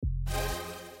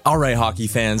All right, hockey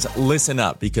fans, listen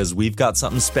up because we've got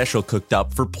something special cooked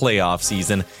up for playoff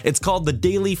season. It's called the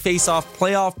Daily Faceoff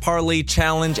Playoff Parlay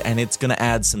Challenge, and it's going to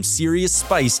add some serious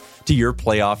spice to your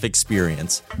playoff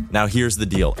experience. Now, here's the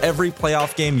deal. Every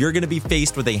playoff game, you're going to be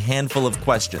faced with a handful of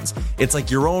questions. It's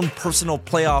like your own personal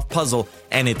playoff puzzle,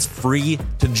 and it's free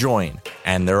to join.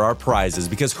 And there are prizes,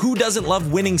 because who doesn't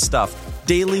love winning stuff?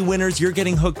 Daily winners, you're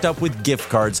getting hooked up with gift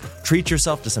cards. Treat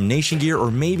yourself to some Nation gear or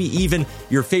maybe even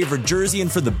your favorite jersey.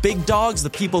 And for the big dogs, the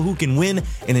people who can win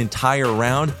an entire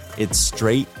round, it's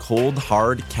straight, cold,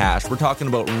 hard cash. We're talking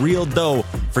about real dough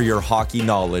for your hockey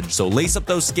knowledge. So lace up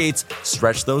those skates,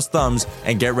 stretch those thumbs,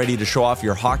 and get ready to show off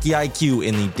your hockey IQ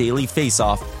in the Daily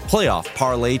Faceoff Playoff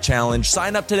Parlay Challenge.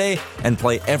 Sign up today and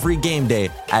play every game day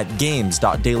at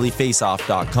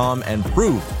games.dailyfaceoff.com and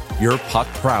prove your puck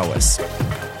prowess.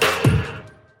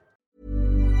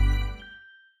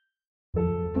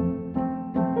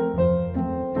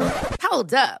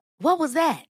 Hold up. What was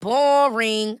that?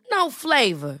 Boring. No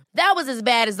flavor. That was as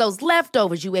bad as those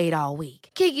leftovers you ate all week.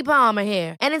 Keke Palmer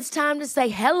here, and it's time to say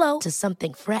hello to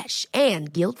something fresh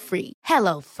and guilt-free.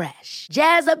 Hello Fresh.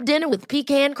 Jazz up dinner with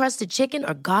pecan-crusted chicken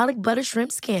or garlic butter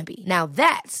shrimp scampi. Now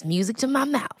that's music to my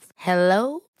mouth.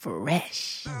 Hello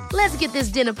Fresh. Let's get this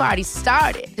dinner party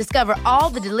started. Discover all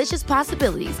the delicious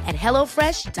possibilities at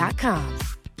hellofresh.com.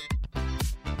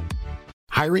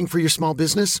 Hiring for your small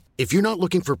business? If you're not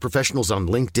looking for professionals on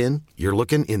LinkedIn, you're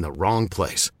looking in the wrong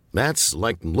place. That's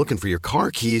like looking for your car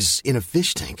keys in a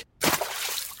fish tank.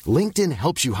 LinkedIn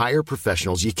helps you hire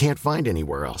professionals you can't find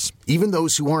anywhere else, even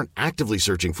those who aren't actively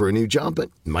searching for a new job but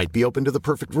might be open to the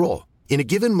perfect role. In a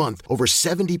given month, over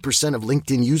 70% of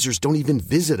LinkedIn users don't even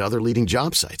visit other leading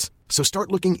job sites. So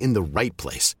start looking in the right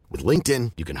place. With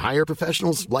LinkedIn, you can hire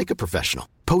professionals like a professional.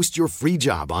 Post your free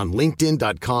job on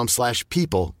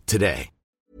linkedin.com/people today.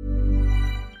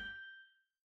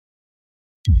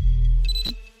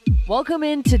 Welcome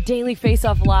into Daily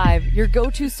Faceoff Live, your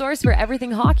go-to source for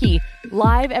everything hockey.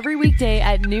 Live every weekday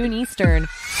at noon Eastern.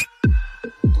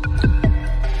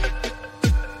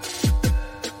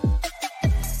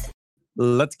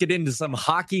 Let's get into some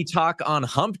hockey talk on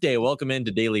Hump Day. Welcome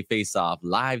into Daily Faceoff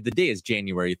Live. The day is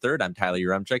January 3rd. I'm Tyler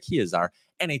Uremchuk. He is our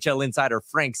NHL insider,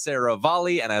 Frank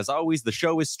Saravalli. And as always, the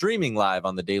show is streaming live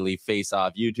on the Daily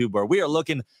Faceoff YouTube, where we are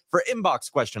looking for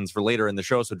inbox questions for later in the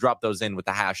show. So drop those in with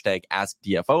the hashtag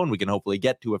AskDFO, and we can hopefully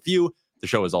get to a few. The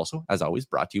show is also, as always,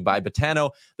 brought to you by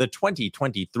Betano, the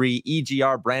 2023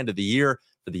 EGR brand of the year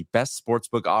for the best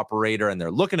sportsbook operator, and they're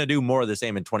looking to do more of the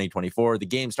same in 2024. The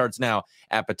game starts now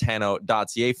at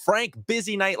betano.ca. Frank,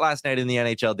 busy night last night in the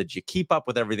NHL. Did you keep up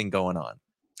with everything going on?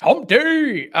 Hump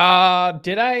Day!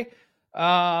 Did I?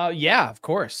 Yeah, of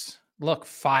course. Look,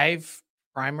 5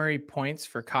 primary points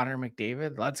for Connor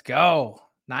McDavid. Let's go.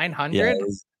 900. Yeah,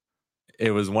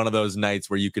 it was one of those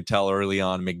nights where you could tell early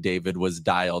on McDavid was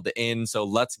dialed in. So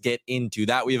let's get into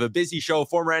that. We have a busy show.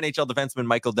 Former NHL defenseman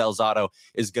Michael Del Zotto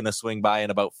is going to swing by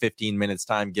in about 15 minutes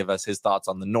time, give us his thoughts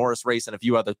on the Norris race and a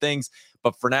few other things.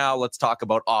 But for now, let's talk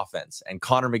about offense and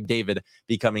Connor McDavid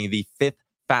becoming the 5th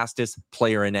fastest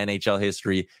player in NHL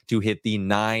history to hit the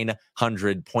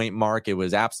 900 point mark. It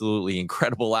was absolutely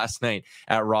incredible last night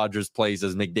at Rogers Place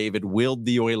as McDavid willed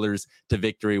the Oilers to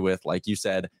victory with, like you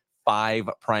said, 5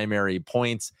 primary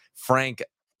points. Frank,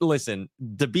 listen,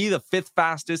 to be the 5th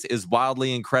fastest is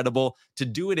wildly incredible. To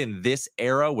do it in this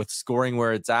era with scoring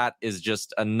where it's at is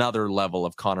just another level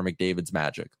of Connor McDavid's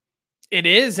magic. It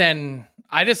is, and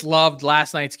I just loved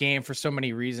last night's game for so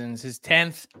many reasons. His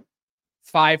 10th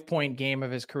 5-point game of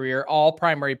his career, all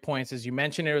primary points, as you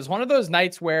mentioned. It was one of those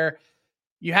nights where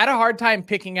you had a hard time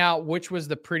picking out which was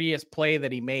the prettiest play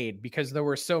that he made because there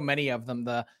were so many of them.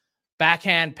 The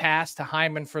backhand pass to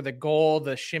Hyman for the goal,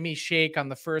 the shimmy shake on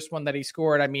the first one that he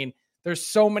scored. I mean, there's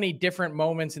so many different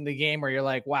moments in the game where you're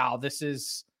like, wow, this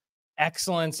is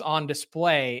excellence on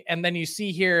display. And then you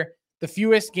see here the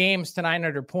fewest games to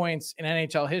 900 points in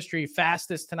NHL history,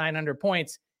 fastest to 900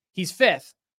 points. He's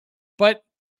 5th. But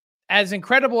as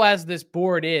incredible as this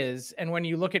board is, and when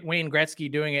you look at Wayne Gretzky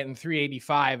doing it in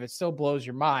 385, it still blows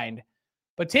your mind.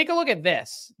 But take a look at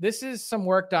this. This is some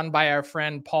work done by our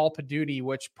friend Paul Paduti,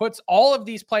 which puts all of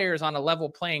these players on a level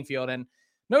playing field. And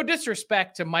no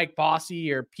disrespect to Mike Bossy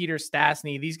or Peter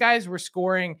Stastny. These guys were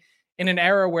scoring in an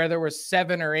era where there was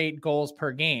 7 or 8 goals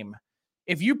per game.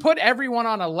 If you put everyone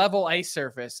on a level ice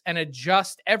surface and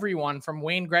adjust everyone from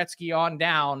Wayne Gretzky on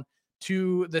down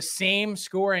to the same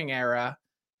scoring era,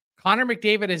 Connor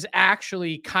McDavid is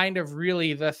actually kind of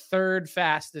really the 3rd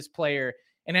fastest player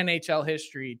in NHL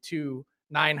history to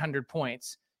 900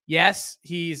 points. Yes,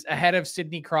 he's ahead of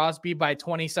Sidney Crosby by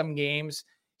 20-some games.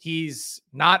 He's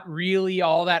not really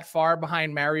all that far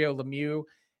behind Mario Lemieux.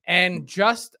 and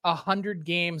just 100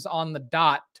 games on the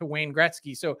dot to Wayne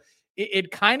Gretzky. So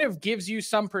it kind of gives you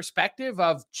some perspective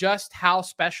of just how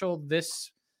special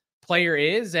this player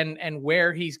is and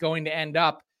where he's going to end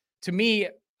up. To me,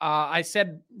 I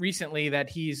said recently that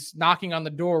he's knocking on the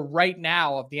door right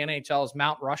now of the NHL's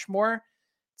Mount Rushmore.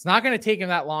 It's not going to take him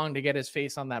that long to get his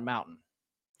face on that mountain.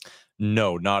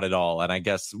 No, not at all. And I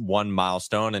guess one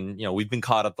milestone, and we've been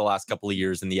caught up the last couple of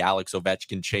years in the Alex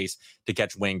Ovechkin chase to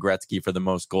catch Wayne Gretzky for the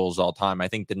most goals all time. I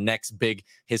think the next big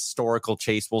historical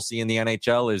chase we'll see in the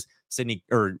NHL is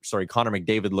Connor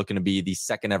McDavid looking to be the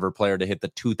second ever player to hit the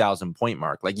 2,000 point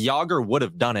mark. Like Yager would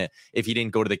have done it if he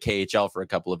didn't go to the KHL for a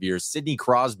couple of years. Sidney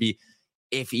Crosby,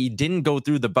 if he didn't go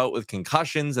through the bout with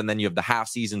concussions, and then you have the half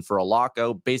season for a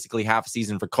lockout, basically half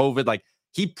season for COVID, like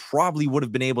he probably would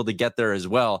have been able to get there as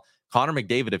well. Connor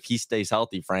McDavid, if he stays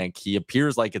healthy, Frank, he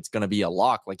appears like it's going to be a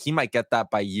lock. Like he might get that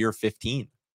by year 15.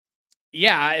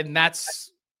 Yeah, and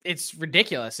it's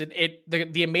ridiculous.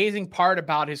 The amazing part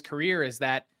about his career is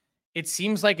that it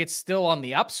seems like it's still on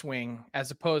the upswing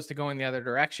as opposed to going the other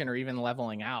direction or even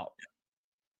leveling out.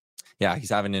 Yeah, he's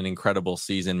having an incredible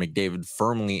season. McDavid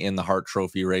firmly in the Hart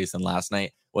Trophy race, and last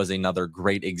night was another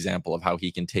great example of how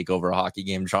he can take over a hockey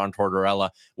game. John Tortorella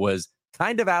was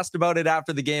kind of asked about it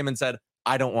after the game and said,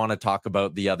 I don't want to talk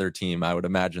about the other team. I would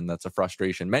imagine that's a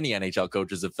frustration many NHL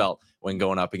coaches have felt when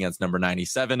going up against number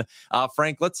 97.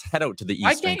 Frank, let's head out to the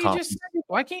Eastern Conference.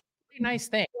 Why can't you say a nice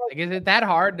thing? Like, is it that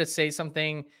hard to say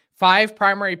something? 5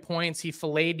 primary points. He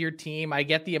filleted your team. I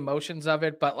get the emotions of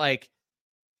it, but like,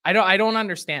 I don't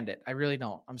understand it. I really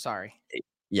don't. I'm sorry.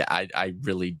 Yeah, I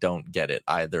really don't get it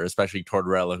either, especially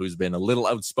Tortorella, who's been a little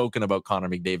outspoken about Connor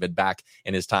McDavid back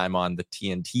in his time on the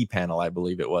TNT panel, I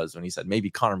believe it was, when he said maybe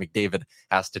Connor McDavid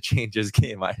has to change his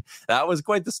game. That was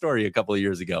quite the story a couple of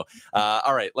years ago.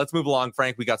 All right, let's move along,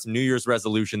 Frank. We got some New Year's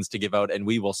resolutions to give out, and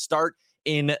we will start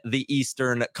in the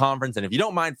Eastern Conference. And if you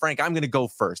don't mind, Frank, I'm going to go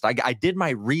first. I did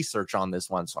my research on this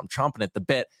one, so I'm chomping at the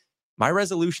bit. My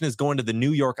resolution is going to the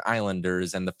New York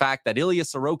Islanders and the fact that Ilya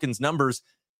Sorokin's numbers,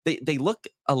 they look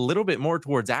a little bit more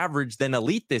towards average than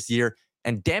elite this year.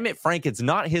 And damn it, Frank, it's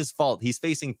not his fault. He's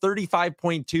facing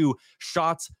 35.2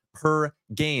 shots per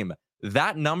game.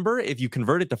 That number, if you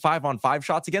convert it to 5-on-5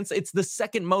 shots against, it's the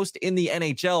second most in the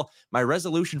NHL. My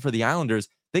resolution for the Islanders,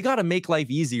 they got to make life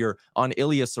easier on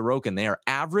Ilya Sorokin. They are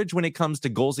average when it comes to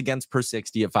goals against per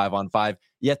 60 at 5-on-5,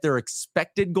 yet their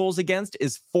expected goals against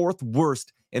is 4th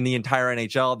worst in the entire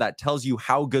NHL. That tells you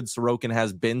how good Sorokin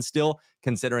has been still,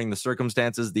 considering the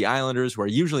circumstances. The Islanders, who are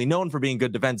usually known for being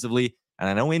good defensively, and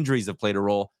I know injuries have played a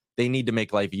role, they need to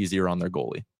make life easier on their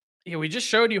goalie. Yeah, we just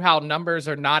showed you how numbers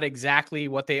are not exactly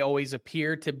what they always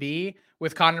appear to be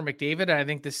with Connor McDavid. And I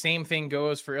think the same thing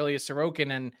goes for Ilya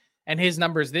Sorokin and his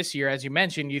numbers this year. As you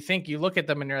mentioned, you look at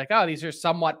them and you're like, oh, these are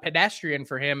somewhat pedestrian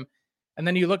for him. And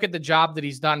then you look at the job that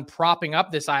he's done propping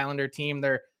up this Islander team.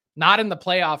 They're not in the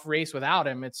playoff race without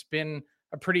him. It's been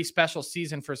a pretty special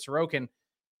season for Sorokin.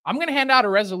 I'm going to hand out a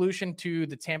resolution to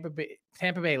the Tampa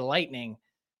Bay Lightning.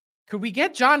 Could we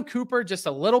get John Cooper just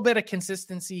a little bit of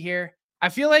consistency here? I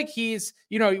feel like he's,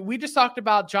 we just talked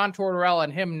about John Tortorella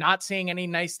and him not saying any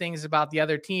nice things about the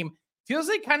other team. Feels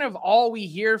like kind of all we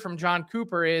hear from John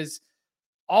Cooper is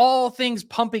all things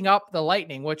pumping up the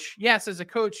Lightning, which, yes, as a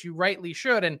coach, you rightly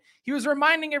should. And he was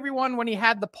reminding everyone when he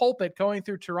had the pulpit going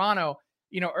through Toronto,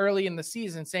 early in the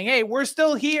season, saying, hey, we're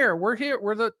still here. We're here.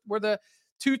 We're the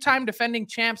 2-time defending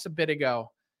champs a bit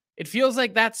ago. It feels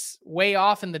like that's way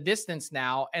off in the distance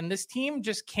now. And this team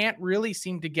just can't really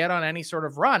seem to get on any sort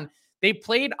of run. They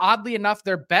played, oddly enough,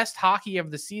 their best hockey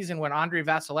of the season when Andrei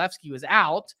Vasilevsky was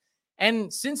out.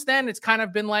 And since then, it's kind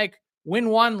of been like win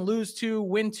 1, lose 2,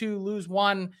 win 2, lose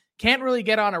 1. Can't really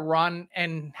get on a run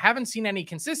and haven't seen any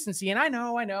consistency. And I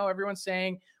know everyone's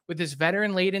saying with this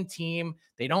veteran-laden team,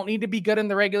 they don't need to be good in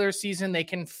the regular season. They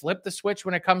can flip the switch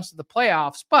when it comes to the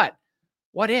playoffs. But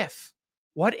what if?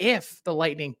 What if the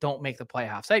Lightning don't make the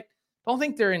playoffs? I don't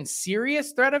think they're in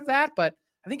serious threat of that, but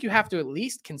I think you have to at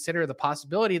least consider the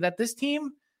possibility that this team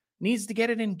needs to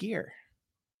get it in gear.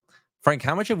 Frank,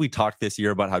 how much have we talked this year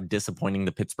about how disappointing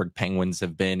the Pittsburgh Penguins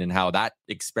have been and how that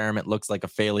experiment looks like a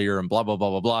failure and blah, blah,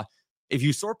 blah, blah, blah. If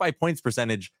you sort by points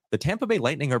percentage, the Tampa Bay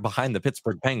Lightning are behind the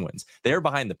Pittsburgh Penguins. They're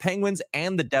behind the Penguins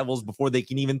and the Devils before they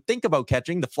can even think about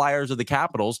catching the Flyers or the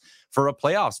Capitals for a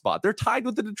playoff spot. They're tied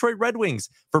with the Detroit Red Wings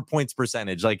for points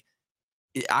percentage. Like,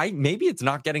 maybe it's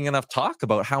not getting enough talk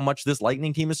about how much this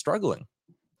Lightning team is struggling.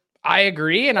 I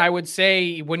agree. And I would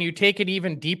say when you take an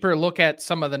even deeper look at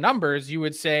some of the numbers, you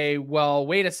would say, well,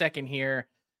 wait a second here.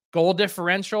 Goal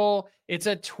differential, it's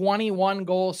a 21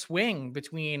 goal swing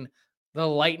between the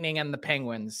Lightning and the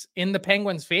Penguins in the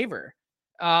Penguins' favor.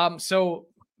 So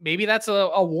maybe that's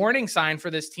a warning sign for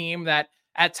this team that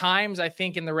at times, I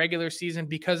think in the regular season,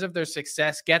 because of their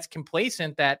success, gets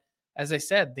complacent that, as I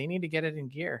said, they need to get it in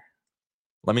gear.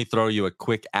 Let me throw you a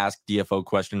quick Ask DFO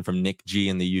question from Nick G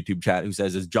in the YouTube chat, who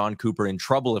says, is John Cooper in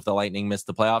trouble if the Lightning miss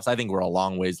the playoffs? I think we're a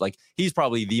long ways. Like, he's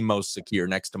probably the most secure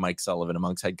next to Mike Sullivan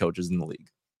amongst head coaches in the league.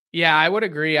 Yeah, I would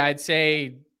agree. I'd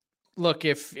say, look,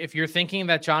 if you're thinking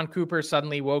that John Cooper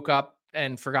suddenly woke up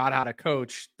and forgot how to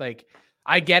coach, like,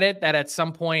 I get it that at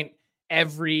some point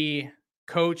every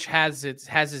coach has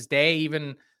his day,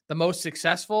 even the most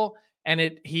successful,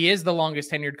 and he is the longest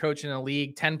tenured coach in the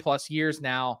league, 10 plus years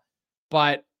now.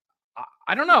 But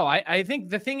I don't know. I think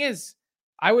the thing is,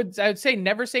 I would say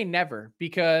never,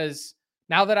 because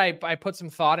now that I put some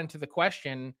thought into the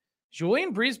question,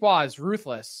 Julien Brisebois is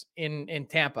ruthless in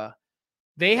Tampa.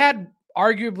 They had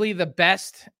arguably the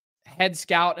best head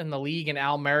scout in the league in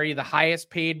Al Murray,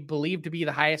 believed to be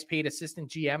the highest paid assistant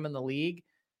GM in the league.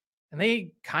 And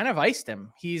they kind of iced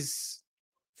him. He's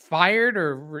fired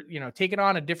or, taken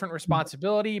on a different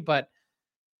responsibility, but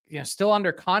still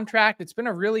under contract. It's been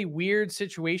a really weird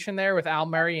situation there with Al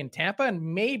Murray in Tampa. And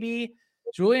maybe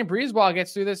Julien Brisebois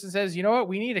gets through this and says, you know what,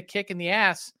 we need a kick in the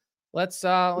ass. Let's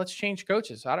change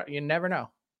coaches. You never know.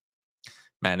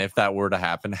 Man, if that were to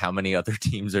happen, how many other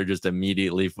teams are just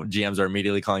GMs are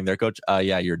immediately calling their coach,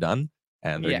 yeah, you're done.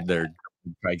 And they're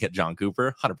trying to get John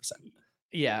Cooper, 100%.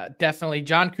 Yeah, definitely.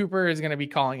 John Cooper is going to be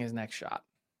calling his next shot.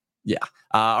 Yeah.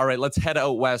 All right, let's head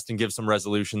out west and give some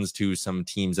resolutions to some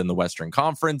teams in the Western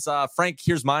Conference. Frank,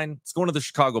 here's mine. It's going to the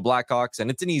Chicago Blackhawks, and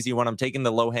it's an easy one. I'm taking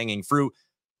the low-hanging fruit.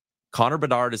 Connor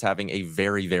Bedard is having a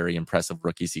very, very impressive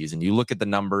rookie season. You look at the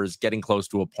numbers, getting close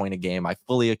to a point a game. I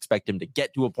fully expect him to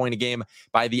get to a point a game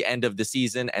by the end of the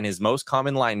season, and his most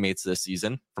common line mates this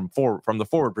season, from the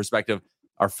forward perspective,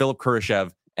 are Philip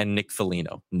Kurashev and Nick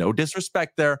Foligno. No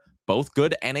disrespect there. Both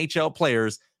good NHL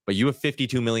players, but you have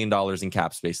 $52 million in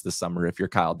cap space this summer. If you're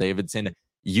Kyle Davidson,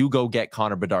 you go get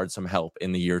Connor Bedard some help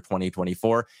in the year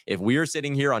 2024. If we are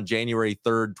sitting here on January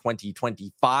 3rd,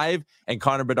 2025, and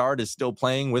Connor Bedard is still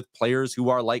playing with players who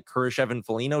are like Kurashev and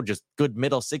Foligno, just good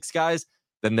middle six guys,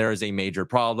 then there is a major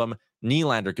problem.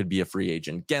 Nylander could be a free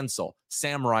agent. Gensel,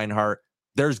 Sam Reinhart.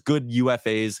 There's good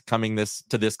UFAs coming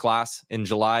to this class in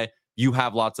July. You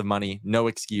have lots of money. No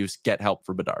excuse. Get help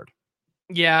for Bedard.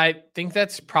 Yeah, I think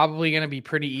that's probably going to be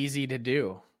pretty easy to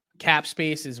do. Cap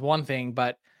space is one thing,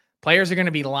 but players are going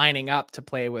to be lining up to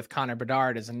play with Connor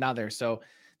Bedard is another. So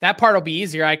that part will be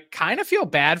easier. I kind of feel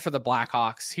bad for the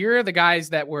Blackhawks. Here are the guys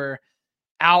that were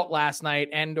out last night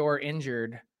and or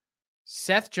injured.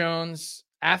 Seth Jones,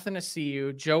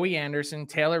 Athanasiou, Joey Anderson,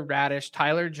 Taylor Radish,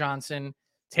 Tyler Johnson,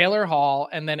 Taylor Hall,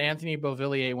 and then Anthony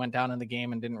Beauvillier went down in the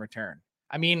game and didn't return.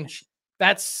 I mean,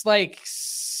 that's like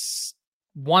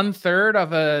 1/3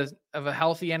 of a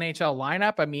healthy NHL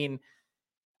lineup. I mean,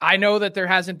 I know that there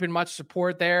hasn't been much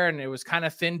support there and it was kind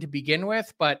of thin to begin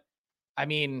with, but I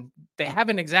mean, they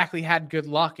haven't exactly had good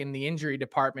luck in the injury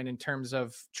department in terms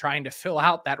of trying to fill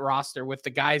out that roster with the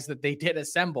guys that they did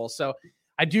assemble. So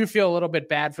I do feel a little bit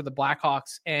bad for the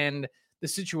Blackhawks and the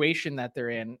situation that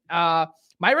they're in.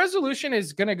 My resolution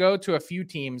is going to go to a few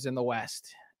teams in the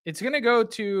West. It's going to go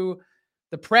to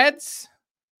the Preds,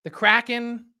 the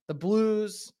Kraken, the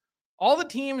Blues, all the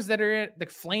teams that are the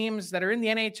Flames that are in the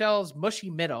NHL's mushy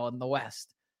middle in the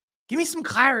West. Give me some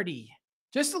clarity,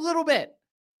 just a little bit.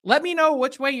 Let me know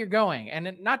which way you're going.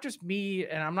 And not just me,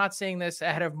 and I'm not saying this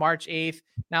ahead of March 8th,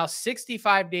 now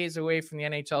 65 days away from the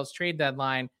NHL's trade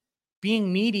deadline,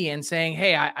 being needy and saying,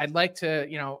 hey, I'd like to,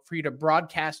 for you to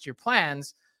broadcast your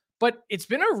plans. But it's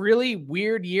been a really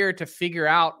weird year to figure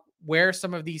out where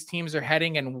some of these teams are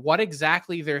heading and what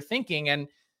exactly they're thinking. And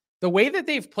the way that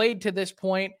they've played to this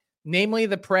point, namely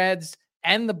the Preds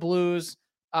and the Blues,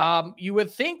 you would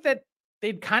think that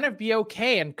they'd kind of be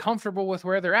okay and comfortable with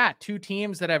where they're at. Two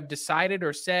teams that have decided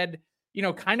or said,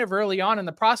 kind of early on in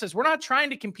the process, we're not trying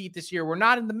to compete this year. We're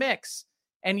not in the mix.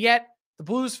 And yet the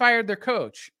Blues fired their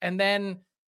coach. And then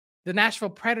the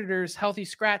Nashville Predators, healthy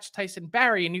scratch Tyson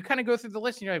Barrie. And you kind of go through the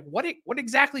list and you're like, what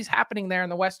exactly is happening there in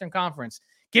the Western Conference?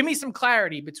 Give me some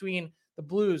clarity between the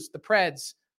Blues, the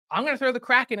Preds. I'm going to throw the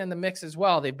Kraken in the mix as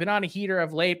well. They've been on a heater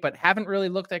of late, but haven't really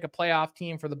looked like a playoff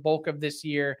team for the bulk of this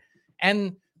year.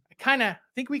 And I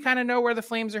think we kind of know where the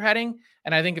Flames are heading.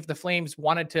 And I think if the Flames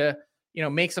wanted to,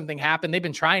 make something happen, they've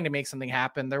been trying to make something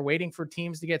happen. They're waiting for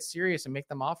teams to get serious and make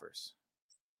them offers.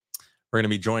 We're going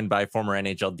to be joined by former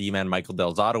NHL D-man Michael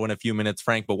Del Zotto in a few minutes,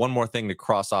 Frank. But one more thing to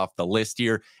cross off the list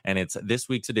here, and it's this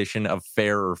week's edition of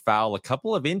Fair or Foul. A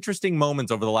couple of interesting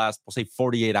moments over the last, we'll say,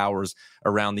 48 hours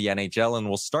around the NHL. And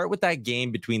we'll start with that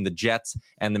game between the Jets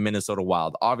and the Minnesota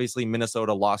Wild. Obviously,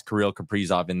 Minnesota lost Kirill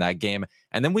Kaprizov in that game.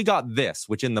 And then we got this,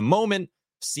 which in the moment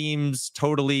seems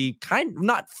totally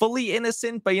not fully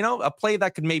innocent, but, a play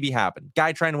that could maybe happen.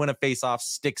 Guy trying to win a faceoff,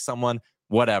 stick someone,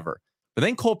 whatever. But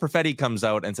then Cole Perfetti comes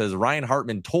out and says Ryan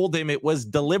Hartman told him it was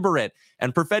deliberate,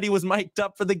 and Perfetti was mic'd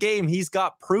up for the game. He's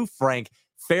got proof, Frank.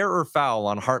 Fair or foul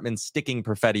on Hartman sticking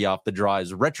Perfetti off the draw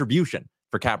is retribution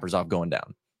for Kaprizov going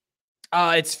down?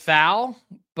 It's foul,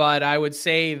 but I would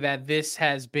say that this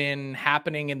has been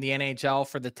happening in the NHL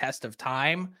for the test of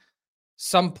time.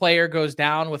 Some player goes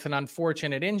down with an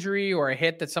unfortunate injury or a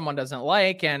hit that someone doesn't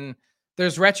like, and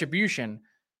there's retribution.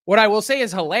 What I will say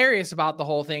is hilarious about the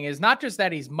whole thing is not just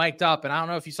that he's mic'd up, and I don't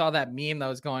know if you saw that meme that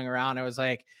was going around. It was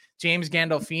like James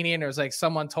Gandolfini, and it was like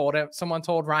someone told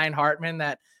Ryan Hartman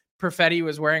that Perfetti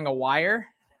was wearing a wire.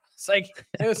 It's like,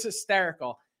 it was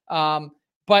hysterical.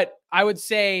 But I would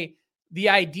say the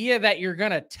idea that you're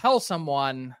going to tell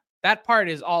someone, that part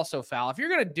is also foul. If you're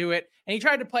going to do it, and he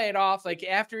tried to play it off, like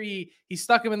after he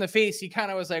stuck him in the face, he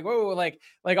kind of was like, whoa, like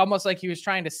almost like he was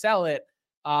trying to sell it.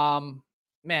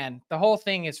 Man, the whole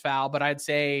thing is foul, but I'd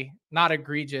say not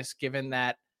egregious given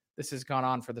that this has gone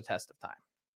on for the test of time.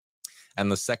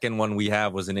 And the second one we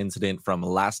have was an incident from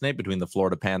last night between the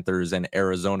Florida Panthers and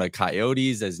Arizona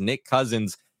Coyotes as Nick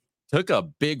Cousins took a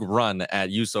big run at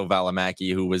Juuso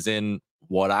Välimäki, who was in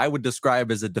what I would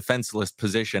describe as a defenseless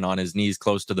position on his knees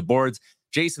close to the boards.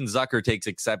 Jason Zucker takes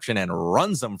exception and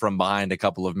runs him from behind a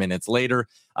couple of minutes later.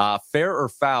 Fair or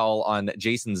foul on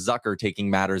Jason Zucker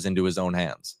taking matters into his own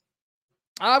hands?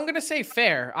 I'm going to say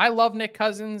fair. I love Nick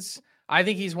Cousins. I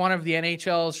think he's one of the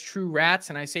NHL's true rats,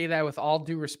 and I say that with all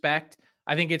due respect.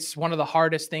 I think it's one of the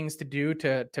hardest things to do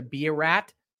to be a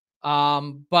rat.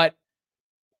 But,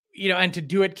 and to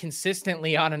do it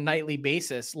consistently on a nightly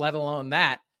basis, let alone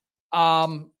that.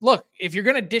 Look, if you're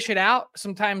going to dish it out,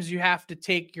 sometimes you have to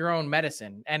take your own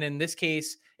medicine. And in this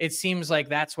case, it seems like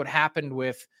that's what happened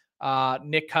with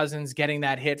Nick Cousins getting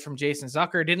that hit from Jason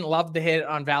Zucker. Didn't love the hit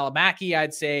on Välimäki.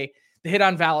 I'd say the hit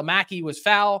on Välimäki was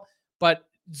foul, but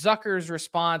Zucker's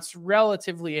response,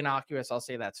 relatively innocuous. I'll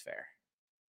say that's fair.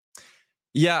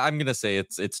 Yeah, I'm going to say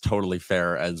it's totally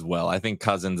fair as well. I think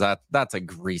Cousins, that's a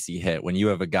greasy hit when you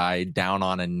have a guy down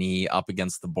on a knee up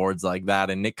against the boards like that.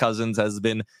 And Nick Cousins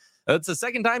it's the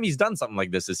second time he's done something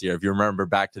like this year. If you remember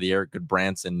back to the Eric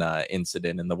Goodbranson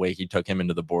incident and the way he took him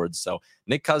into the boards. So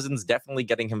Nick Cousins definitely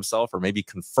getting himself, or maybe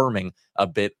confirming, a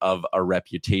bit of a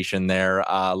reputation there.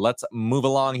 Let's move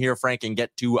along here, Frank, and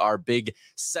get to our big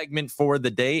segment for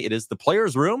the day. It is the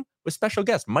Players Room with special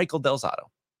guest Michael Del Zotto.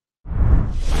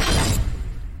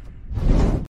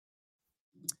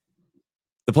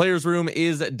 The Players Room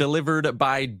is delivered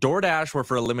by DoorDash, where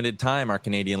for a limited time, our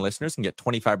Canadian listeners can get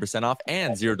 25% off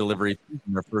and zero delivery fees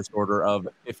in their first order of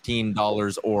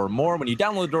 $15 or more. When you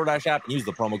download the DoorDash app and use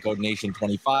the promo code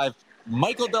NATION25,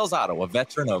 Michael Del Zotto, a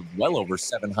veteran of well over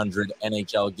 700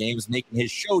 NHL games, making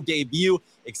his show debut.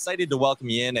 Excited to welcome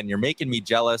you in, and you're making me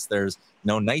jealous. There's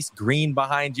no nice green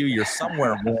behind you. You're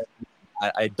somewhere more.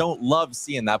 I don't love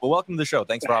seeing that, but welcome to the show.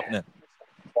 Thanks for hopping in.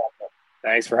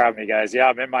 Thanks for having me, guys. Yeah,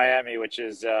 I'm in Miami, which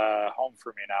is home for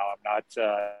me now.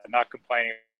 I'm not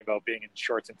complaining about being in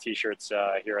shorts and T-shirts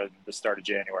here at the start of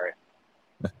January.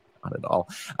 Not at all.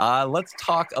 Let's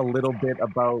talk a little bit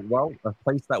about, a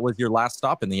place that was your last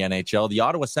stop in the NHL, the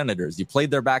Ottawa Senators. You played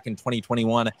there back in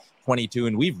 2021-22,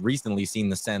 and we've recently seen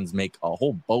the Sens make a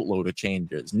whole boatload of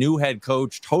changes. New head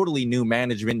coach, totally new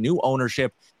management, new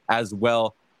ownership as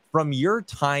well. From your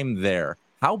time there,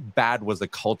 how bad was the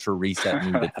culture reset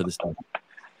needed for the Senators?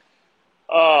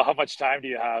 Oh, how much time do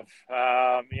you have?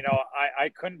 I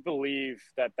couldn't believe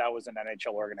that was an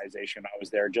NHL organization. I was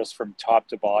there just from top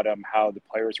to bottom, how the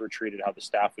players were treated, how the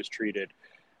staff was treated.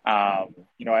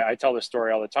 I tell this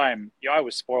story all the time. I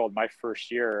was spoiled. My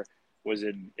first year was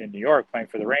in New York playing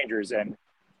for the Rangers, and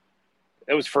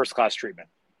it was first-class treatment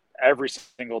every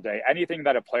single day. Anything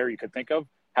that a player you could think of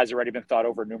has already been thought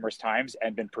over numerous times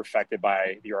and been perfected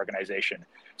by the organization.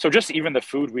 So just even the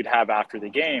food we'd have after the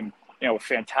game, a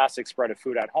fantastic spread of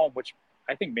food at home, which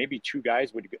I think maybe two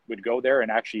guys would go there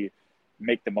and actually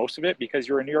make the most of it because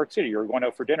you're in New York City. You're going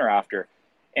out for dinner after.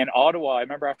 In Ottawa, I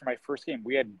remember after my first game,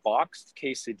 we had boxed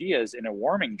quesadillas in a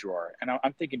warming drawer. And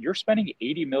I'm thinking, you're spending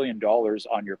 $80 million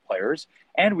on your players.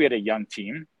 And we had a young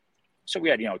team. So we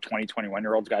had, 20,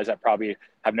 21-year-olds, guys that probably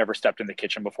have never stepped in the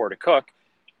kitchen before to cook.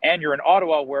 And you're in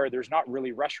Ottawa where there's not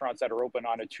really restaurants that are open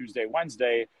on a Tuesday,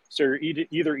 Wednesday. So you're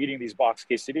either eating these box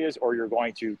quesadillas or you're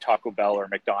going to Taco Bell or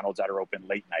McDonald's that are open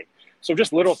late night. So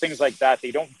just little things like that.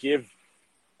 They don't give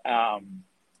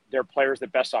their players the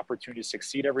best opportunity to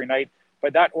succeed every night.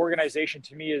 But that organization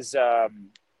to me is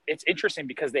it's interesting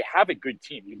because they have a good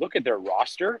team. You look at their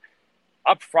roster.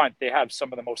 Up front, they have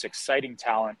some of the most exciting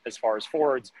talent as far as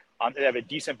forwards. They have a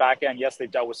decent back end. Yes,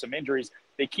 they've dealt with some injuries.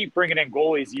 They keep bringing in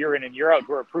goalies year in and year out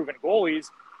who are proven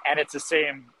goalies, and it's the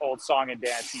same old song and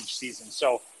dance each season.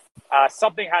 So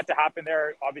something had to happen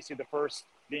there. Obviously, the first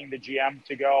being the GM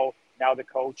to go, now the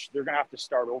coach. They're going to have to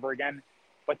start over again.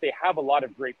 But they have a lot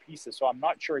of great pieces, so I'm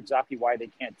not sure exactly why they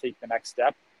can't take the next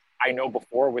step. I know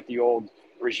before with the old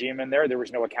regime in there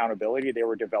was no accountability. They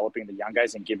were developing the young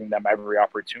guys and giving them every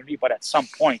opportunity. But at some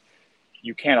point,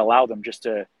 you can't allow them just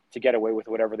to get away with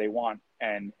whatever they want,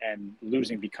 and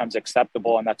losing becomes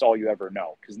acceptable, and that's all you ever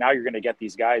know. Because now you're going to get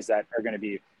these guys that are going to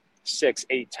be 6,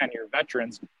 8, 10-year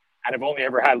veterans and have only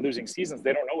ever had losing seasons.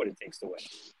 They don't know what it takes to win.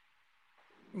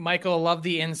 Michael, love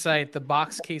the insight. The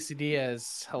box quesadilla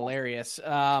is hilarious.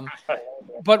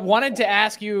 But wanted to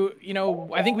ask you,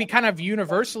 I think we kind of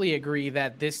universally agree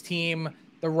that this team,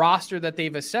 the roster that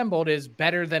they've assembled, is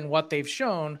better than what they've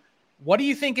shown. What do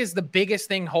you think is the biggest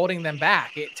thing holding them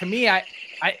back? To me,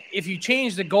 if you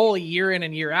change the goalie year in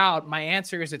and year out, my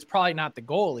answer is it's probably not the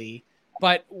goalie.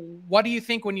 But what do you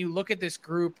think when you look at this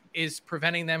group is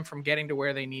preventing them from getting to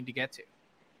where they need to get to?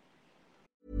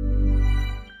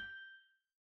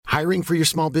 Hiring for your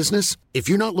small business? If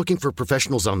you're not looking for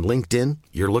professionals on LinkedIn,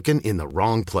 you're looking in the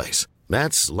wrong place.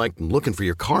 That's like looking for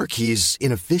your car keys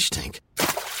in a fish tank.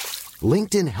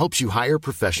 LinkedIn helps you hire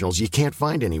professionals you can't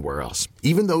find anywhere else,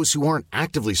 even those who aren't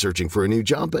actively searching for a new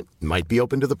job but might be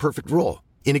open to the perfect role.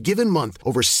 In a given month,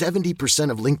 over 70%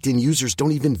 of LinkedIn users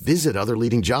don't even visit other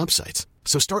leading job sites.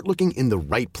 So start looking in the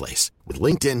right place. With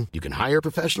LinkedIn, you can hire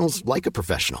professionals like a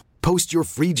professional. Post your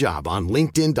free job on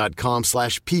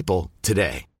linkedin.com/people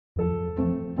today.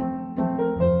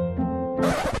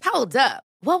 Hold up.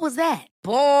 What was that?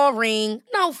 Boring.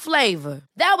 No flavor.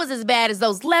 That was as bad as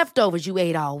those leftovers you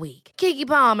ate all week. Keke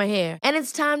Palmer here, and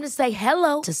it's time to say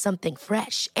hello to something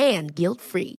fresh and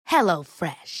guilt-free. Hello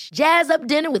Fresh. Jazz up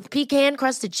dinner with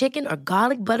pecan-crusted chicken or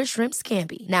garlic butter shrimp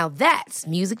scampi. Now that's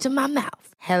music to my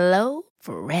mouth. Hello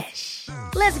Fresh.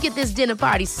 Let's get this dinner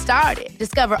party started.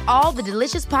 Discover all the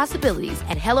delicious possibilities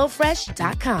at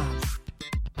hellofresh.com.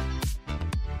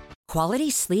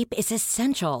 Quality sleep is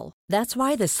essential. That's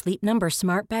why the Sleep Number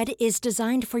Smart Bed is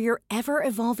designed for your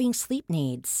ever-evolving sleep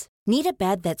needs. Need a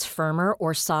bed that's firmer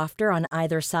or softer on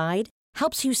either side?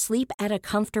 Helps you sleep at a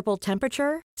comfortable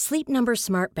temperature? Sleep Number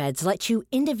Smart Beds let you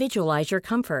individualize your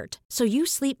comfort, so you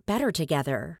sleep better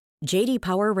together. J.D.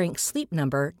 Power ranks Sleep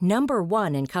Number number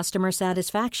 1 in customer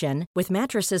satisfaction with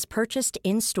mattresses purchased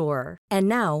in-store. And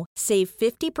now, save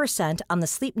 50% on the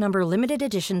Sleep Number Limited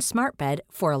Edition Smart Bed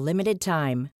for a limited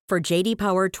time. For J.D.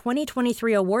 Power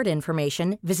 2023 award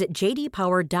information, visit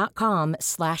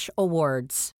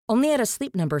jdpower.com/awards. Only at a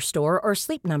Sleep Number store or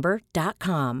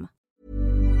sleepnumber.com.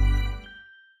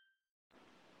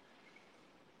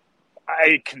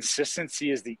 Consistency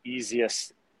is the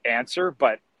easiest answer,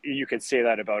 but you could say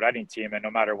that about any team, and no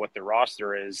matter what the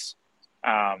roster is,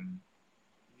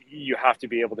 you have to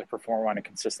be able to perform on a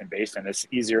consistent basis, and it's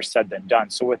easier said than done.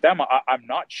 So with them, I'm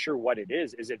not sure what it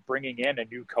is. Is it bringing in a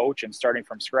new coach and starting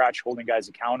from scratch, holding guys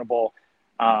accountable?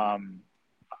 I'm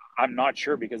not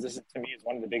sure, because this, to me, is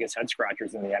one of the biggest head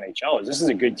scratchers in the NHL. This is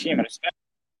a good team, and especially.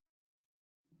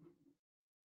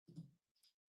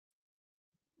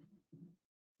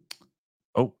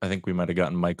 Oh, I think we might have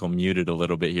gotten Michael muted a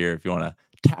little bit here. If you want to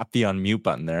tap the unmute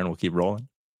button there, and we'll keep rolling.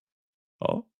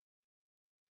 Oh.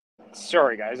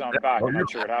 Sorry, guys, I'm back. I'm not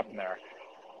sure what happened there.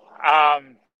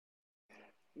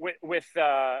 With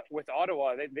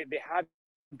Ottawa, they had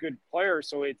good players,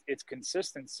 so it's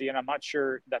consistency, and I'm not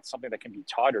sure that's something that can be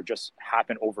taught or just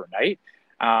happen overnight.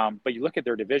 But you look at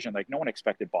their division, like no one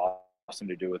expected Boston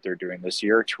to do what they're doing this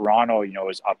year. Toronto,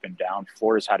 is up and down.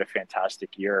 Florida's had a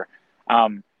fantastic year.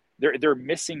 They're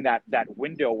missing that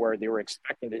window where they were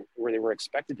expected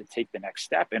to take the next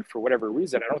step, and for whatever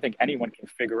reason, I don't think anyone can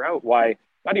figure out why.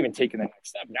 Not even taking the next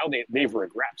step. Now they've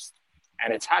regressed,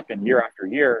 and it's happened year after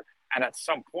year. And at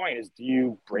some point, do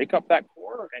you break up that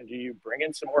core and do you bring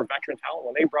in some more veteran talent?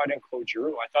 When they brought in Claude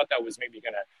Giroux, I thought that was maybe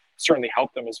going to certainly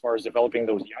help them as far as developing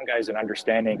those young guys and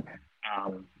understanding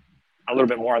a little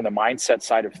bit more on the mindset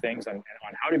side of things and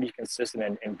on how to be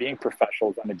consistent and being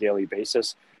professionals on a daily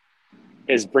basis.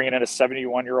 Is bringing in a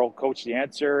 71-year-old coach the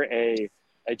answer? A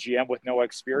GM with no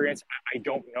experience? I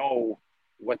don't know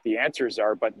what the answers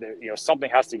are, but something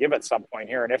has to give at some point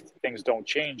here. And if things don't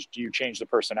change, do you change the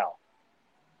personnel?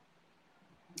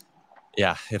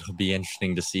 Yeah, it'll be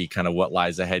interesting to see kind of what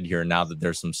lies ahead here now that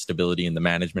there's some stability in the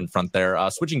management front there.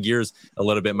 Switching gears a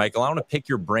little bit, Michael, I want to pick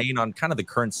your brain on kind of the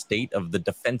current state of the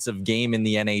defensive game in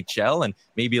the NHL and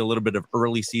maybe a little bit of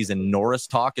early season Norris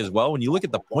talk as well. When you look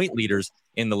at the point leaders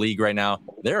in the league right now,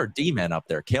 there are D-men up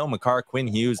there. Cale Makar, Quinn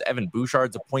Hughes, Evan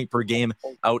Bouchard's a point per game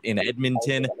out in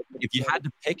Edmonton. If you had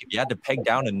to peg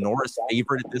down a Norris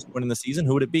favorite at this point in the season,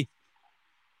 who would it be?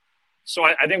 So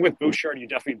I think with Bouchard, you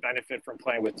definitely benefit from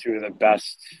playing with two of the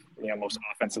best, most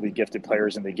offensively gifted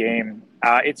players in the game.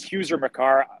 It's Hughes or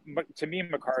Makar. To me,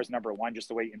 Makar is number one, just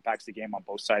the way he impacts the game on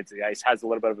both sides of the ice. Has a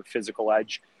little bit of a physical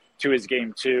edge to his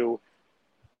game too.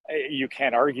 You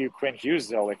can't argue Quinn Hughes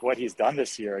though, like what he's done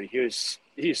this year. He's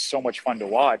so much fun to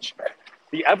watch.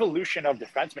 The evolution of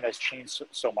defensemen has changed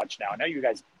so much now. Now you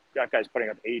guys got guys putting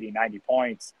up 80, 90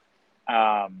 points.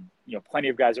 Plenty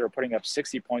of guys that are putting up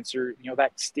 60 points, or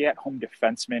that stay-at-home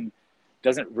defenseman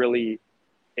doesn't really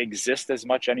exist as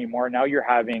much anymore. Now you're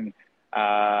having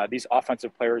these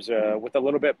offensive players with a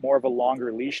little bit more of a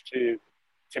longer leash to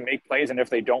make plays, and if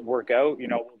they don't work out,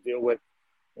 we'll deal with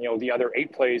the other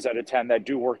 8 plays out of 10 that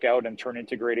do work out and turn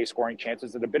into grade A scoring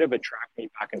chances. It's a bit of a track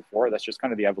meet back and forth. That's just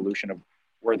kind of the evolution of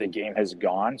where the game has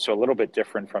gone. So a little bit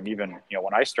different from even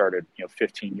when I started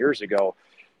 15 years ago.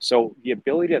 So the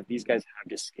ability that these guys have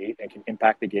to skate and can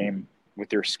impact the game with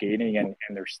their skating and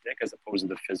their stick as opposed to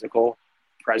the physical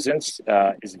presence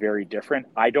is very different.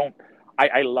 I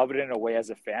love it in a way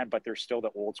as a fan, but there's still the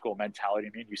old school mentality.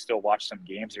 I mean, you still watch some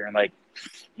games here and like,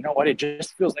 you know what? It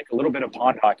just feels like a little bit of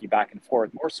pond hockey back and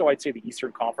forth. More so, I'd say the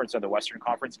Eastern Conference and the Western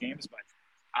Conference games. But,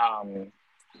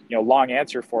 long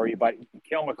answer for you. But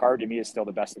Cale Makar to me is still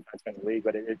the best defenseman in the league.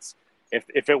 But it's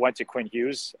if it went to Quinn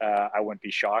Hughes, I wouldn't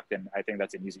be shocked. And I think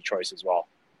that's an easy choice as well.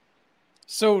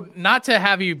 So not to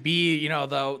have you be,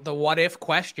 the what if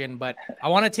question, but I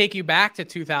want to take you back to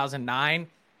 2009.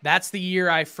 That's the year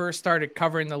I first started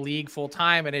covering the league full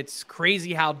time. And it's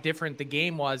crazy how different the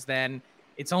game was then.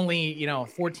 It's only,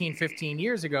 14, 15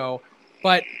 years ago,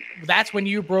 but that's when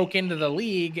you broke into the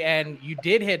league and you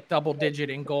did hit double digit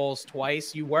in goals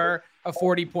twice. You were a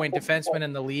 40-point defenseman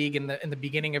in the league in the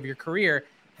beginning of your career.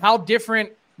 How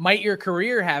different might your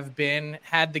career have been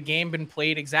had the game been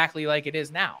played exactly like it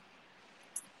is now?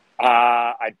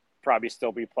 I'd probably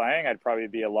still be playing. I'd probably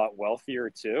be a lot wealthier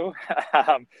too.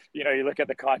 You look at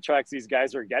the contracts these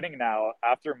guys are getting now.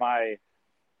 After my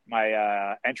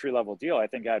entry level deal, I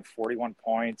think I had 41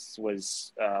 points,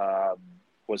 was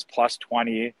plus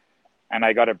 20, and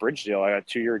I got a bridge deal. I got a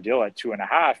 2-year deal at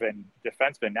 2.5. And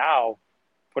defensemen now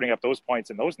putting up those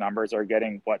points and those numbers are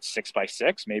getting 6 by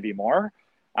 6, maybe more.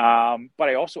 But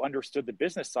I also understood the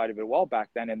business side of it well back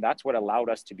then, and that's what allowed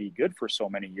us to be good for so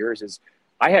many years. Is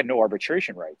I had no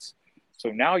arbitration rights. So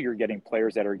now you're getting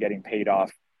players that are getting paid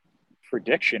off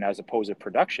prediction as opposed to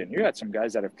production. You had some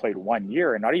guys that have played 1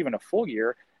 year and not even a full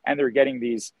year, and they're getting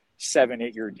these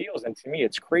 7-8-year deals. And to me,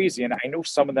 it's crazy. And I know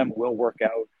some of them will work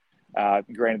out.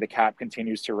 Granted, the cap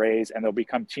continues to raise and they'll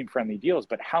become team-friendly deals.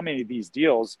 But how many of these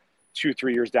deals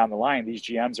 2-3 years down the line, these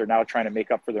GMs are now trying to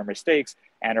make up for their mistakes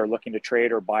and are looking to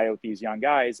trade or buy out these young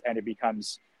guys, and it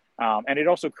becomes and it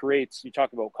also creates, you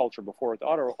talk about culture before with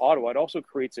Ottawa, it also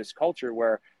creates this culture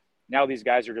where now these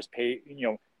guys are just paid,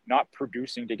 not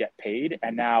producing to get paid,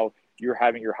 and now you're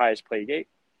having your highest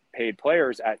paid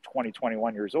players at 20,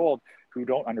 21 years old who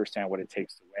don't understand what it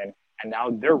takes to win, and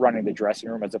now they're running the dressing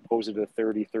room as opposed to the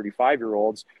 30,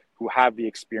 35-year-olds who have the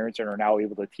experience and are now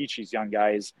able to teach these young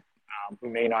guys who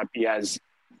may not be as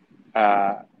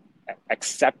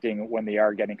accepting when they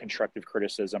are getting constructive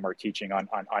criticism or teaching on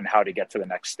how to get to the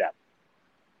next step.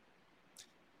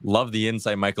 Love the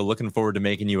insight, Michael. Looking forward to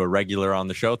making you a regular on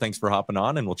the show. Thanks for hopping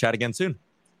on, and we'll chat again soon.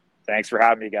 Thanks for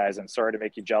having me, guys. I'm sorry to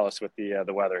make you jealous with the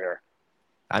weather here.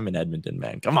 I'm in Edmonton,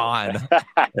 man. Come on.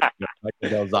 Michael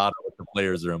Del Zotto with the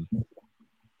Players Room.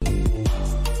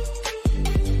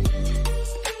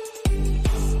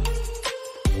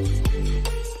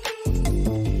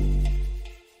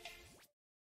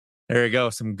 There you go.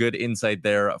 Some good insight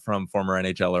there from former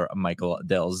NHLer Michael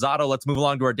Del Zotto. Let's move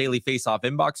along to our daily Faceoff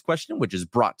inbox question, which is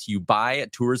brought to you by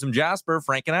Tourism Jasper.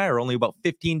 Frank and I are only about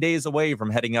 15 days away from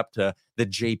heading up to the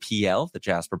JPL, the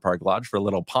Jasper Park Lodge, for a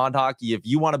little pond hockey. If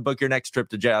you want to book your next trip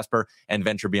to Jasper and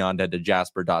venture beyond, head to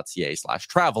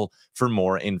jasper.ca/travel for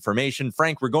more information.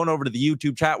 Frank, we're going over to the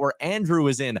YouTube chat where Andrew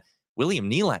is in. William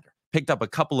Nylander picked up a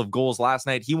couple of goals last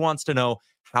night. He wants to know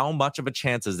how much of a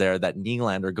chance is there that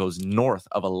Nylander goes north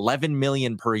of $11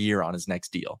 million per year on his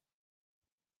next deal?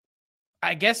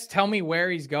 I guess tell me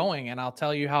where he's going and I'll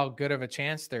tell you how good of a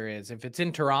chance there is. If it's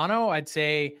in Toronto, I'd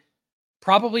say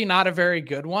probably not a very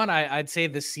good one. I'd say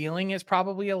the ceiling is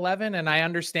probably 11. And I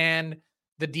understand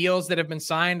the deals that have been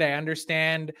signed. I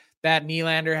understand that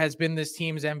Nylander has been this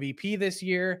team's MVP this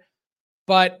year.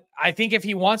 But I think if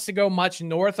he wants to go much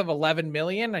north of 11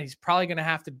 million, he's probably going to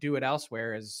have to do it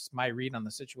elsewhere, is my read on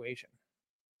the situation.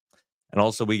 And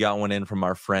also we got one in from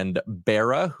our friend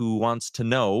Bera, who wants to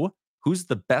know, who's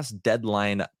the best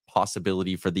deadline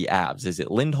possibility for the Avs? Is it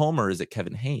Lindholm or is it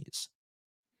Kevin Hayes?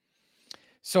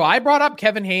 So I brought up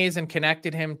Kevin Hayes and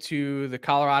connected him to the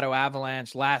Colorado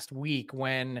Avalanche last week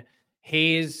when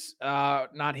Chris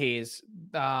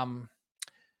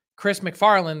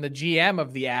McFarland, the GM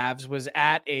of the Avs, was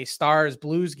at a Stars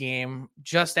Blues game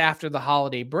just after the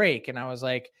holiday break. And I was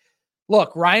like,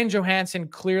 look, Ryan Johansson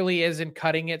clearly isn't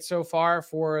cutting it so far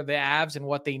for the Avs and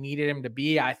what they needed him to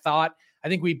be. I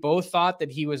think we both thought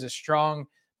that he was a strong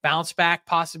bounce back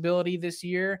possibility this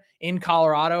year in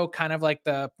Colorado, kind of like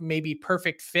the maybe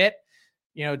perfect fit.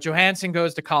 You know, Johansson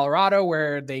goes to Colorado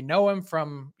where they know him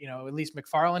from, you know, at least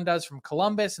McFarland does, from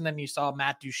Columbus. And then you saw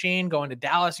Matt Duchene going to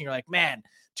Dallas and you're like, man,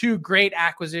 two great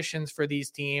acquisitions for these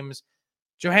teams.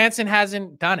 Johansson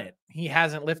hasn't done it. He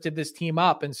hasn't lifted this team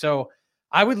up. And so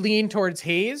I would lean towards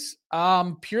Hayes,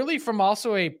 purely from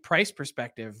also a price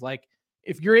perspective. Like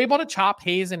if you're able to chop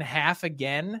Hayes in half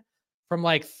again from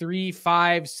like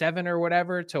 3.57 or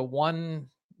whatever to 1,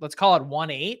 let's call it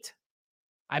 1.8.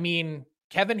 I mean,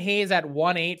 Kevin Hayes at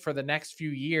 1.8 for the next few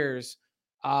years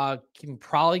can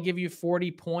probably give you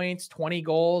 40 points, 20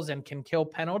 goals, and can kill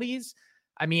penalties.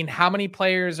 I mean, how many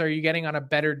players are you getting on a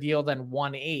better deal than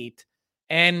 1.8?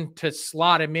 And to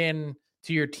slot him in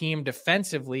to your team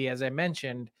defensively, as I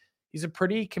mentioned, he's a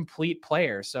pretty complete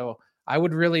player. So I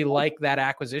would really like that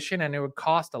acquisition, and it would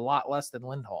cost a lot less than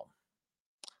Lindholm.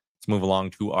 Let's move along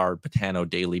to our Betano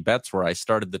Daily Bets, where I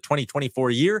started the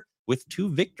 2024 year with 2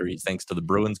 victories, thanks to the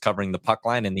Bruins covering the puck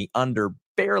line and the under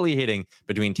barely hitting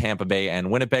between Tampa Bay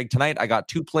and Winnipeg. Tonight, I got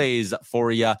 2 plays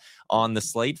for you on the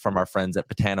slate from our friends at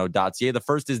Betano.ca. The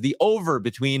first is the over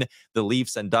between the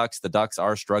Leafs and Ducks. The Ducks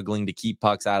are struggling to keep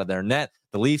pucks out of their net.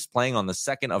 The Leafs playing on the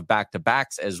second of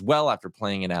back-to-backs as well after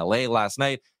playing in LA last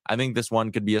night. I think this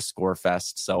one could be a score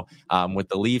fest. So with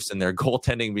the Leafs and their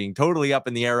goaltending being totally up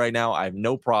in the air right now, I have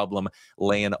no problem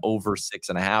laying over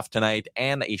 6.5 tonight.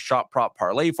 And a shot prop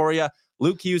parlay for you.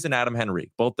 Luke Hughes and Adam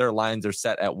Henrique. Both their lines are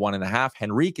set at 1.5.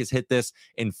 Henrique has hit this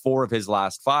in 4 of his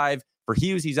last 5. For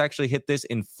Hughes, he's actually hit this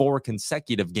in 4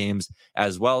 consecutive games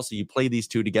as well. So you play these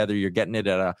two together, you're getting it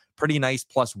at a pretty nice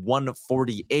plus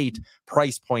 148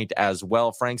 price point as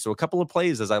well, Frank. So a couple of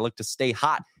plays as I look to stay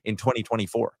hot in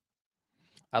 2024.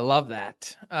 I love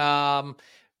that.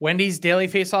 Wendy's Daily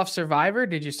Faceoff Survivor.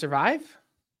 Did you survive?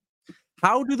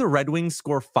 How do the Red Wings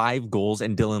score 5 goals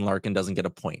and Dylan Larkin doesn't get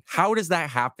a point? How does that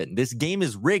happen? This game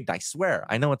is rigged, I swear.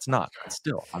 I know it's not, but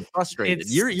still, I'm frustrated.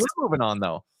 You're moving on,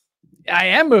 though. I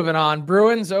am moving on.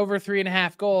 Bruins over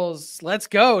 3.5 goals. Let's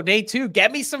go. Day 2.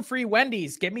 Get me some free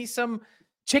Wendy's. Get me some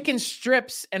chicken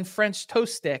strips and French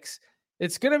toast sticks.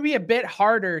 It's going to be a bit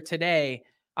harder today.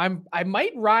 I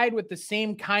might ride with the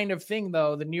same kind of thing,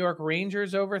 though. The New York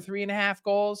Rangers over 3.5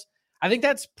 goals. I think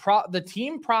that's the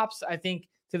team props, I think,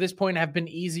 to this point have been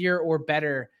easier or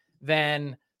better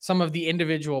than some of the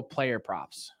individual player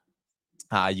props.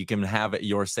 You can have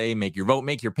your say, make your vote,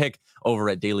 make your pick over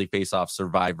at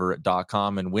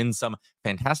dailyfaceoffsurvivor.com and win some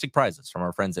fantastic prizes from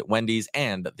our friends at Wendy's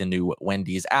and the new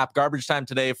Wendy's app. Garbage time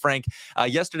today, Frank.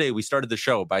 Yesterday, we started the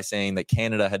show by saying that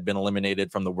Canada had been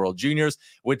eliminated from the World Juniors,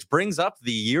 which brings up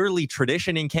the yearly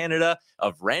tradition in Canada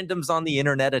of randoms on the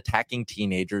internet attacking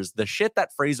teenagers. The shit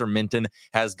that Fraser Minton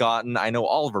has gotten. I know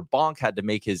Oliver Bonk had to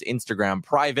make his Instagram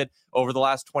private over the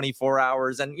last 24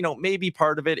 hours. And, you know, maybe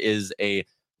part of it is a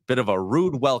bit of a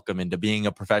rude welcome into being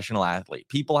a professional athlete.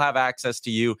 People have access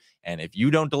to you, and if you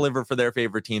don't deliver for their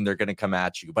favorite team, they're going to come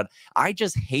at you. But I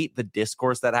just hate the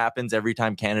discourse that happens every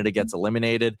time Canada gets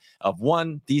eliminated of,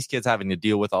 1, these kids having to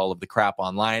deal with all of the crap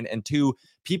online, and 2,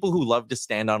 people who love to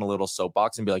stand on a little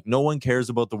soapbox and be like, no one cares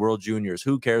about the World Juniors.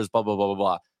 Who cares? Blah, blah, blah, blah,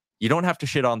 blah. You don't have to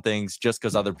shit on things just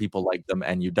because other people like them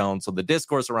and you don't. So the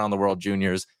discourse around the World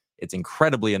Juniors, it's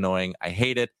incredibly annoying. I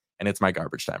hate it, and it's my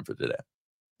garbage time for today.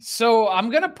 So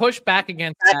I'm going to push back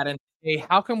against that and say,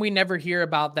 how can we never hear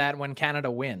about that when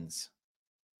Canada wins?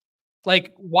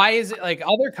 Like, why is it like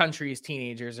other countries'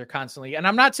 teenagers are constantly, and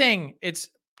I'm not saying it's,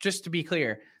 just to be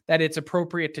clear, that it's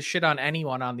appropriate to shit on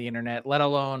anyone on the internet, let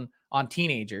alone on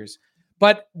teenagers.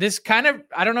 But this kind of,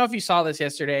 I don't know if you saw this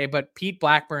yesterday, but Pete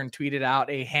Blackburn tweeted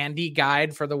out a handy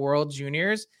guide for the World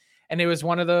Juniors. And it was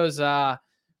one of those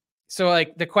So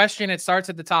like the question, it starts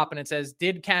at the top and it says,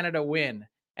 did Canada win?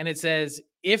 And it says,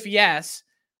 if yes,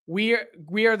 we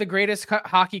are the greatest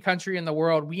hockey country in the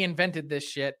world. We invented this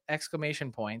shit, ! And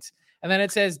then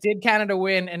it says, did Canada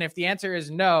win? And if the answer is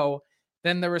no,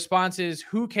 then the response is,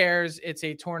 who cares? It's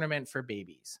a tournament for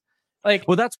babies. Like,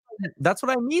 well, that's what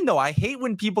I mean, though. I hate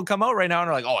when people come out right now and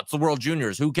are like, oh, it's the World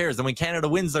Juniors. Who cares? And when Canada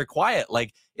wins, they're quiet.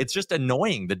 Like, it's just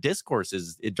annoying. The discourse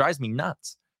it drives me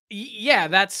nuts. Yeah,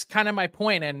 that's kind of my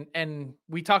point. And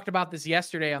we talked about this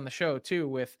yesterday on the show too,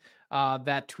 with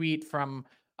that tweet from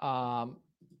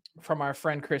our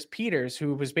friend Chris Peters,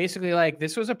 who was basically like,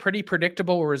 this was a pretty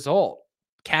predictable result.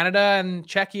 Canada and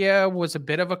Czechia was a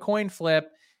bit of a coin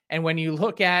flip. And when you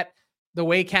look at the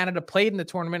way Canada played in the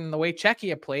tournament and the way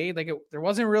Czechia played, like there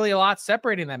wasn't really a lot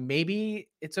separating them. Maybe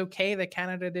it's okay that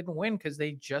Canada didn't win because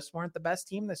they just weren't the best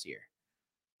team this year.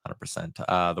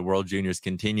 100%. The World Juniors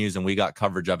continues, and we got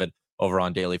coverage of it over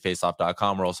on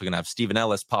dailyfaceoff.com. We're also going to have Stephen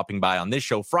Ellis popping by on this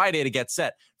show Friday to get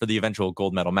set for the eventual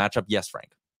gold medal matchup. Yes,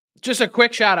 Frank. Just a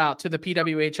quick shout out to the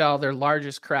PWHL, their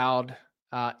largest crowd,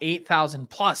 8,000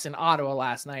 plus in Ottawa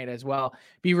last night as well.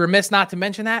 Be remiss not to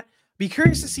mention that. Be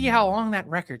curious to see how long that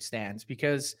record stands,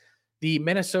 because the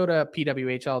Minnesota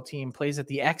PWHL team plays at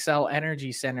the XL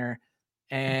Energy Center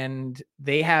and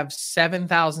they have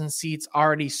 7,000 seats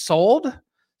already sold.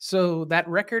 So that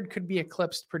record could be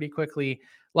eclipsed pretty quickly.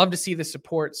 Love to see the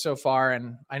support so far.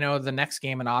 And I know the next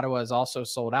game in Ottawa is also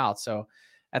sold out. So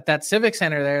at that Civic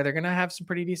Center there, they're going to have some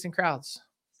pretty decent crowds.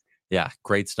 Yeah,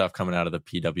 great stuff coming out of the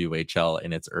PWHL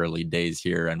in its early days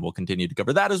here. And we'll continue to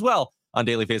cover that as well on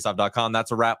dailyfaceoff.com. That's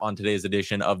a wrap on today's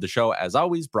edition of the show. As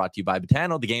always, brought to you by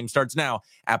Betano. The game starts now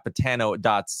at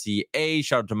betano.ca.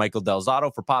 Shout out to Michael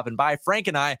Delzato for popping by. Frank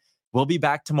and I will be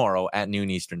back tomorrow at noon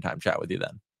Eastern time. Chat with you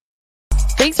then.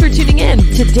 Thanks for tuning in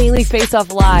to Daily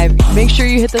Faceoff Live. Make sure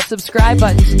you hit the subscribe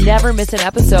button to never miss an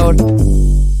episode.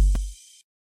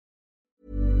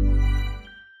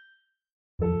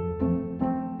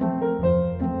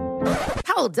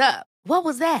 Hold up. What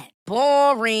was that?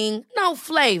 Boring. No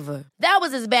flavor. That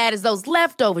was as bad as those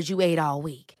leftovers you ate all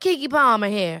week. Keke Palmer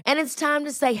here. And it's time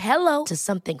to say hello to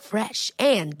something fresh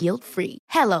and guilt-free.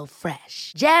 Hello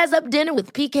Fresh. Jazz up dinner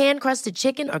with pecan-crusted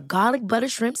chicken or garlic butter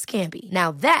shrimp scampi.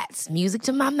 Now that's music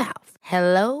to my mouth.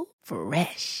 Hello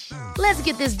Fresh. Let's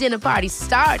get this dinner party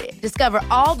started. Discover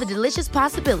all the delicious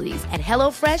possibilities at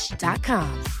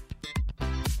hellofresh.com.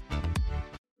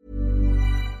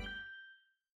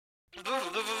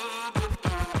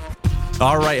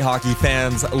 All right, hockey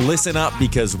fans, listen up,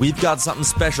 because we've got something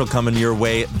special coming your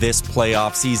way this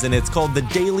playoff season. It's called the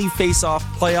Daily Faceoff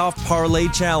Playoff Parlay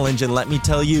Challenge, and let me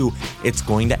tell you, it's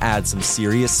going to add some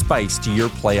serious spice to your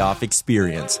playoff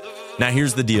experience. Now,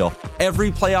 here's the deal.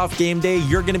 Every playoff game day,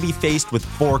 you're going to be faced with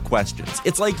 4 questions.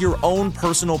 It's like your own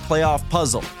personal playoff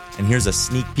puzzle. And here's a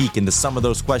sneak peek into some of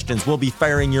those questions we'll be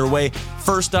firing your way.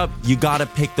 First up, you got to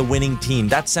pick the winning team.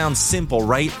 That sounds simple,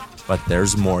 right? But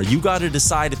there's more. You got to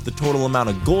decide if the total amount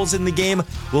of goals in the game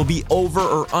will be over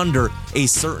or under a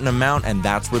certain amount, and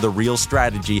that's where the real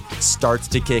strategy starts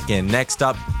to kick in. Next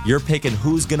up, you're picking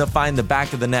who's going to find the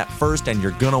back of the net first, and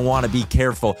you're going to want to be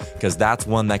careful, because that's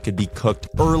one that could be cooked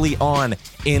early on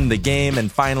in the game. And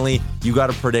finally, you got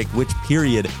to predict which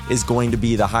period is going to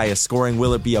be the highest scoring.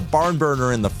 Will it be a barn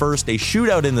burner in the first, a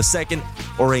shootout in the second,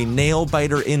 or a nail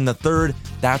biter in the third?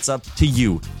 That's up to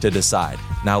you to decide.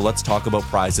 Now let's talk about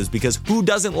prizes, because who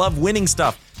doesn't love winning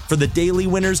stuff? For the daily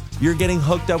winners, you're getting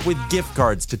hooked up with gift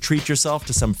cards to treat yourself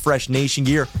to some fresh Nation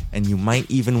gear, and you might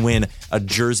even win a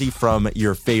jersey from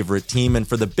your favorite team. And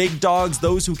for the big dogs,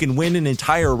 those who can win an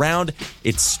entire round,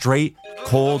 it's straight,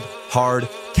 cold, hard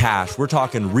cash. We're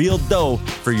talking real dough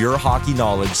for your hockey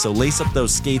knowledge. So lace up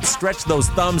those skates, stretch those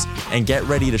thumbs, and get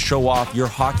ready to show off your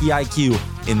hockey IQ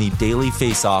in the Daily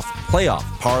Faceoff Playoff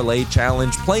Parlay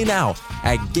Challenge. Play now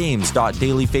at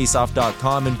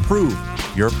games.dailyfaceoff.com and prove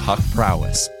your puck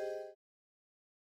prowess.